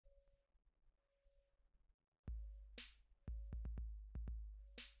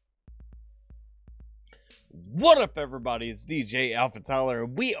What up, everybody? It's DJ AlphaTyler,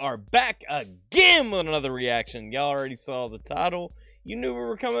 and we are back again with another reaction. Y'all already saw the title. You knew we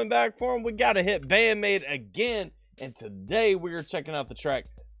were coming back for them. We got to hit BAND-MAID again, and today we are checking out the track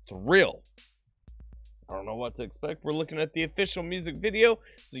Thrill. I don't know what to expect. We're looking at the official music video,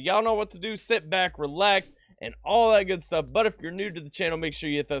 so y'all know what to do. Sit back, relax, and all that good stuff. But if you're new to the channel, make sure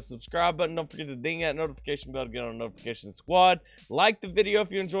you hit that subscribe button. Don't forget to ding that notification bell to get on the notification squad. Like the video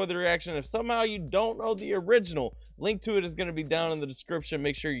if you enjoy the reaction. If somehow you don't know the original, link to it is going to be down in the description.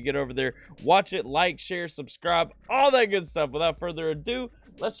 Make sure you get over there, watch it, like, share, subscribe, all that good stuff. Without further ado,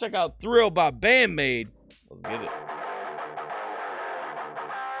 let's check out Thrill by BAND-MAID. Let's get it.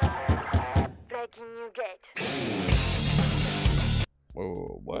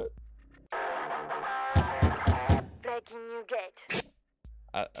 Whoa, what?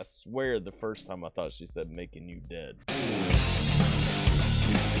 I swear the first time I thought she said making you dead.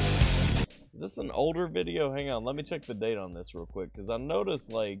 Is this an older video? Hang on, let me check the date on this real quick, because I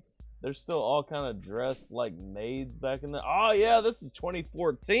noticed like they're still all kind of dressed like maids back in the— oh yeah, this is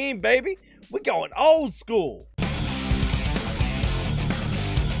 2014, baby. We going old school.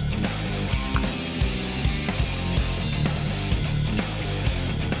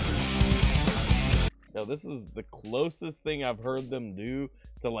 Yo, this is the closest thing I've heard them do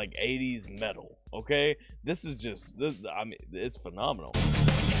to like 80s metal, okay? This is just, I mean, it's phenomenal.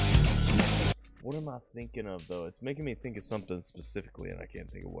 What am I thinking of though? It's making me think of something specifically and I can't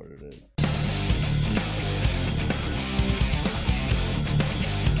think of what it is.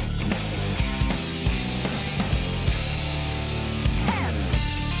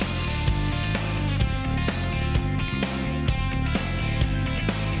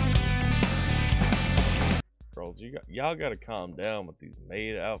 Y'all gotta calm down with these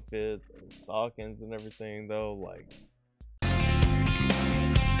maid outfits and stockings and everything though, like.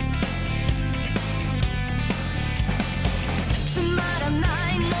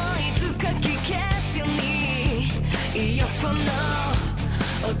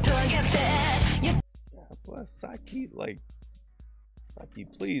 Plus, Psyche, like, Psyche,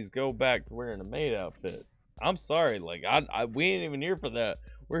 please go back to wearing a maid outfit. I'm sorry, like, we ain't even here for that.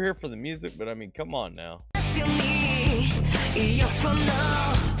 We're here for the music, but I mean, come on now.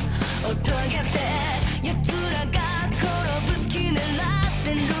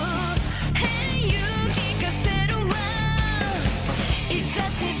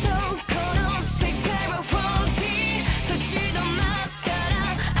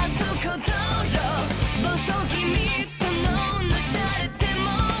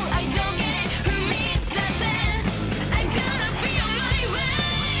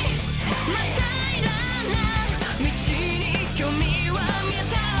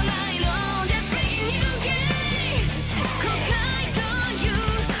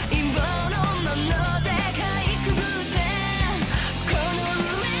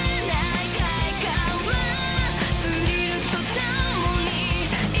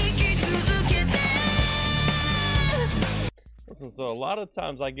 So a lot of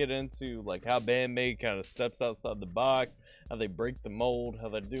times I get into like how BAND-MAID kind of steps outside the box, how they break the mold, how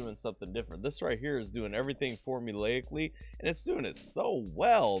they're doing something different. This right here is doing everything formulaically, and it's doing it so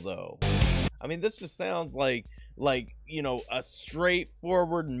well though. I mean, this just sounds like you know, a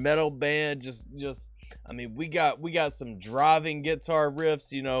straightforward metal band. Just I mean, we got some driving guitar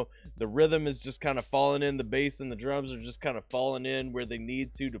riffs, you know, the rhythm is just kind of falling in, the bass and the drums are just kind of falling in where they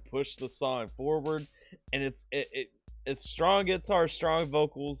need to push the song forward, and it's strong guitar, strong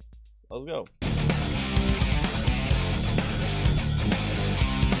vocals. Let's go.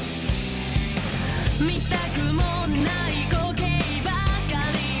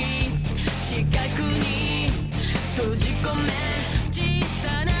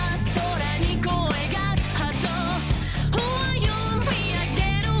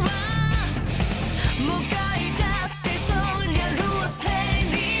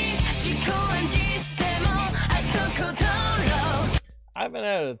 I haven't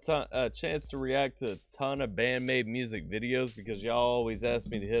had a chance to react to a ton of BAND-MAID music videos because y'all always ask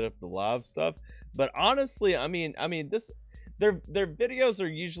me to hit up the live stuff. But honestly, I mean, their videos are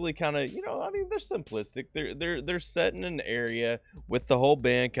usually kind of, you know, I mean, they're simplistic. They're set in an area with the whole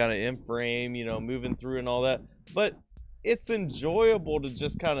band kind of in frame, you know, moving through and all that. But it's enjoyable to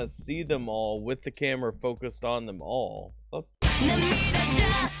just kind of see them all with the camera focused on them all. Let's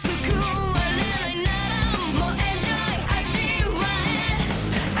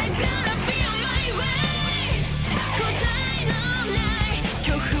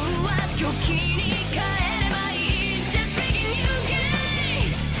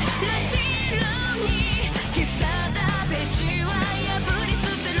Kiss out that bitch, you are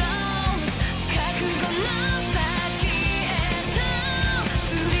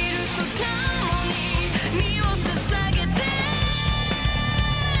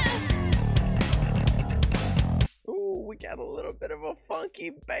a bit of a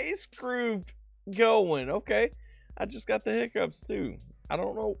funky bass groove going. Okay, I just got the hiccups too. I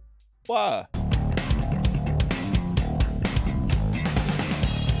don't know why.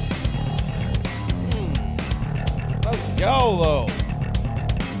 Let's go though.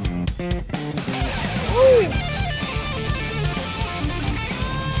 Woo!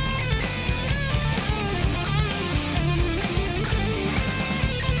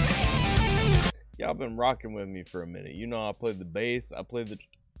 Y'all been rocking with me for a minute. You know I play the bass, I play the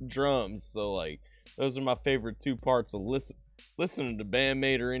drums, so like those are my favorite two parts of listening to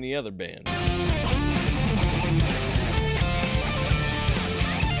BAND-MAID or any other band.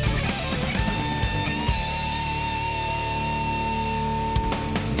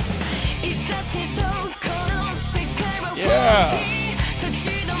 Yeah.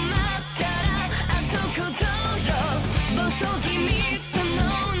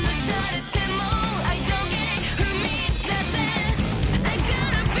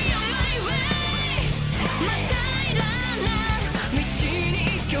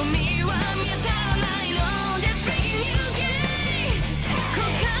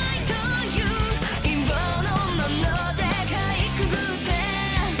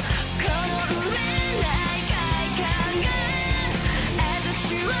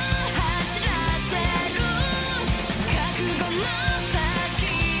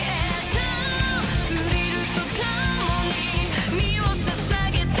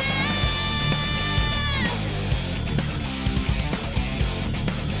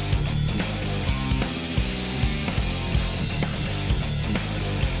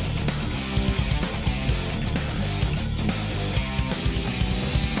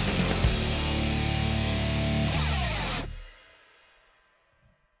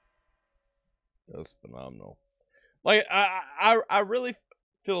 That was phenomenal. Like I really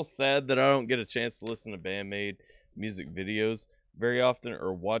feel sad that I don't get a chance to listen to BAND-MAID music videos very often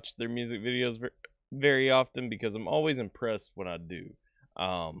or watch their music videos very often, because I'm always impressed when I do.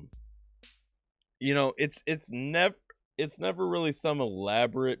 You know, it's never really some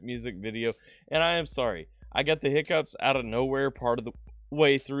elaborate music video, and I am sorry. I got the hiccups out of nowhere part of the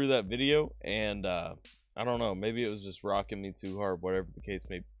way through that video, and I don't know, maybe it was just rocking me too hard, whatever the case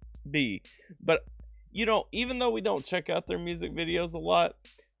may be. But you know, even though we don't check out their music videos a lot,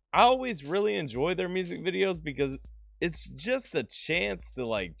 I always really enjoy their music videos because it's just a chance to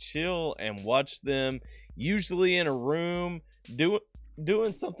like chill and watch them, usually in a room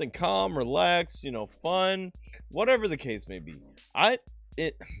doing something calm, relaxed, you know, fun, whatever the case may be.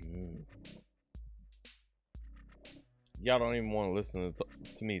 Y'all don't even want to listen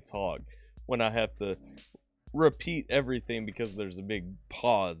to me talk when I have to repeat everything because there's a big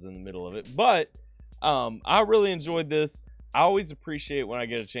pause in the middle of it. But I really enjoyed this. I always appreciate when I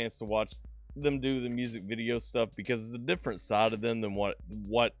get a chance to watch them do the music video stuff, because it's a different side of them than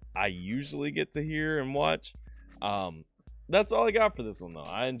what I usually get to hear and watch. That's all I got for this one though.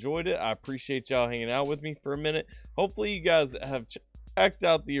 I enjoyed it. I appreciate y'all hanging out with me for a minute. Hopefully you guys have checked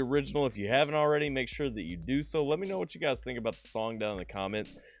out the original. If you haven't already, make sure that you do so. Let me know what you guys think about the song down in the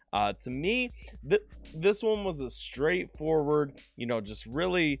comments. To me, this one was a straightforward, you know, just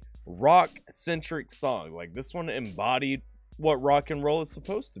really rock-centric song. Like, this one embodied what rock and roll is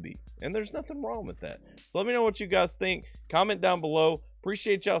supposed to be, and there's nothing wrong with that. So let me know what you guys think. Comment down below.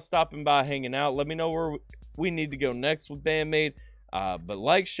 Appreciate y'all stopping by, hanging out. Let me know where we need to go next with BAND-MAID. But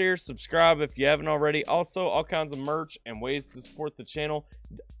like, share, subscribe if you haven't already. Also, all kinds of merch and ways to support the channel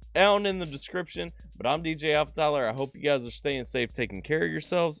down in the description. But I'm DJ AlphaTyler. I hope you guys are staying safe, taking care of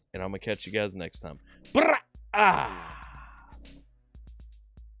yourselves, and I'm gonna catch you guys next time. Brah! Ah!